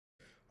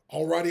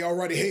Alrighty,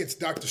 alrighty. Hey, it's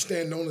Dr.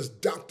 Stan, known as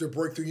Dr.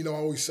 Breakthrough. You know, I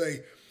always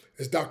say,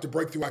 as Dr.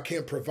 Breakthrough, I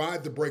can't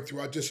provide the breakthrough.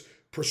 I just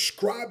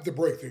prescribe the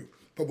breakthrough.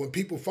 But when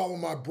people follow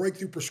my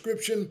breakthrough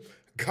prescription,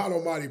 God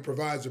Almighty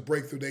provides the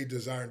breakthrough they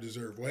desire and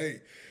deserve. Well,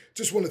 hey,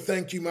 just want to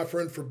thank you, my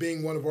friend, for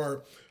being one of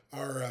our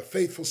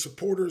faithful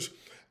supporters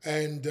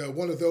and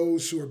one of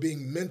those who are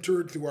being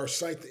mentored through our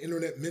site, the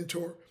Internet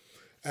Mentor.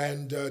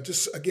 And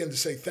just again to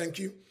say thank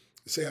you,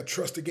 say I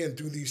trust again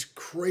through these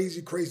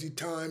crazy, crazy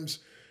times,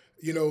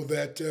 you know,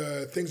 that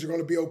things are going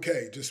to be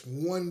okay. Just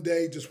one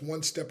day, just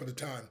one step at a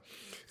time.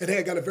 And hey,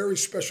 I got a very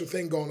special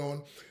thing going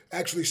on,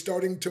 actually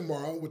starting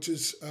tomorrow, which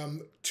is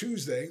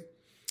Tuesday,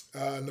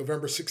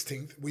 November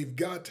 16th. We've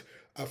got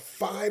a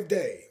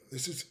 5-day,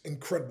 this is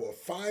incredible, a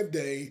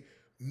 5-day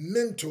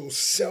mental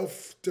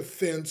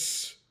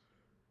self-defense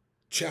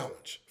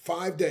challenge.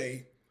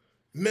 5-day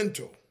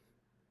mental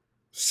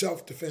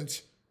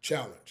self-defense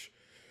challenge.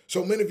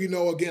 So many of you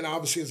know, again,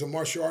 obviously as a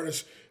martial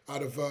artist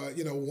out of,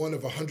 one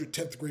of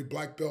 110th degree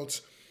black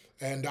belts,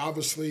 and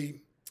obviously,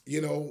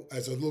 you know,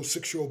 as a little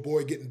 6-year-old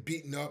boy getting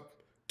beaten up,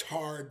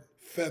 tarred,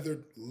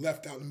 feathered,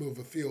 left out in the middle of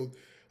a field,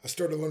 I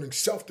started learning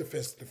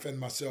self-defense to defend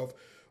myself.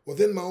 Well,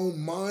 then my own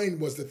mind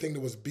was the thing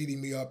that was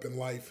beating me up in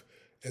life.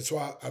 And so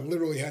I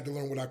literally had to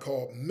learn what I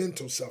call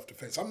mental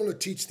self-defense. I'm going to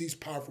teach these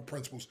powerful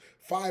principles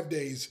 5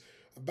 days,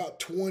 about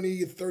 20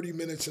 to 30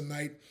 minutes a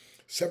night,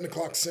 7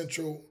 o'clock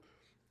Central,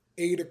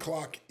 8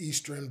 o'clock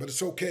Eastern, but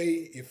it's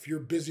okay if you're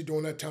busy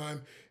during that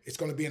time. It's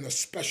going to be in a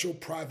special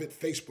private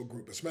Facebook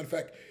group. As a matter of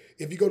fact,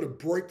 if you go to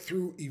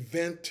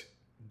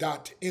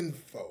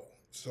breakthroughevent.info,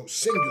 so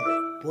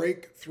singular,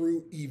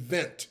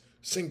 breakthroughevent,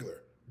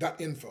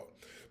 singular.info.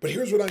 But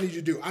here's what I need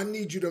you to do. I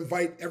need you to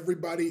invite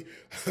everybody,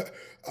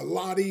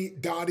 Lottie,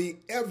 Dottie,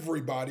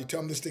 everybody.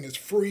 Tell them this thing is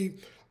free.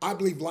 I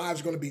believe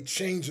lives are going to be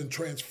changed and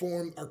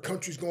transformed. Our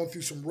country's going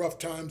through some rough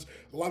times.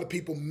 A lot of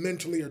people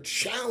mentally are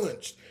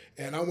challenged,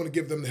 and I want to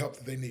give them the help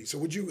that they need. So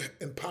would you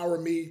empower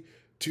me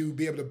to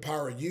be able to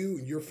empower you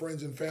and your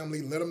friends and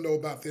family? Let them know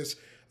about this.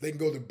 They can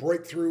go to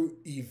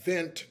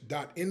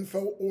breakthroughevent.info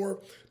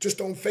or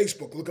just on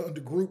Facebook. Look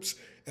under groups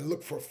and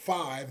look for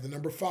 5, the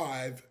number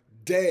 5,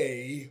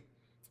 day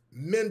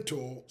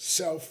mental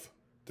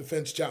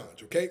self-defense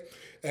challenge, okay?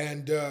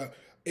 And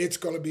it's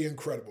going to be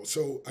incredible.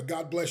 So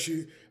God bless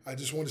you. I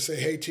just want to say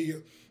hey to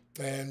you.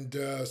 And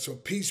so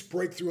peace,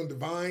 breakthrough, and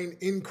divine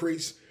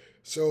increase.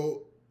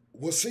 So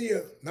we'll see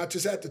you, not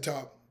just at the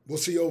top, we'll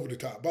see you over the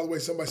top. By the way,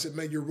 somebody said,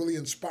 man, you're really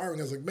inspiring.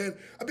 I was like, man,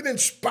 I've been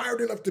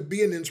inspired enough to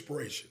be an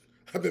inspiration.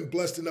 I've been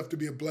blessed enough to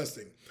be a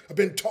blessing. I've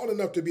been taught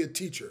enough to be a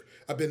teacher.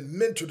 I've been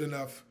mentored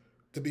enough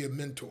to be a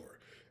mentor.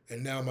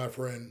 And now, my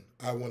friend,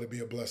 I want to be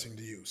a blessing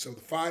to you. So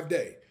the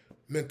 5-day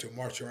mental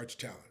martial arts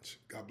challenge.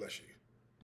 God bless you.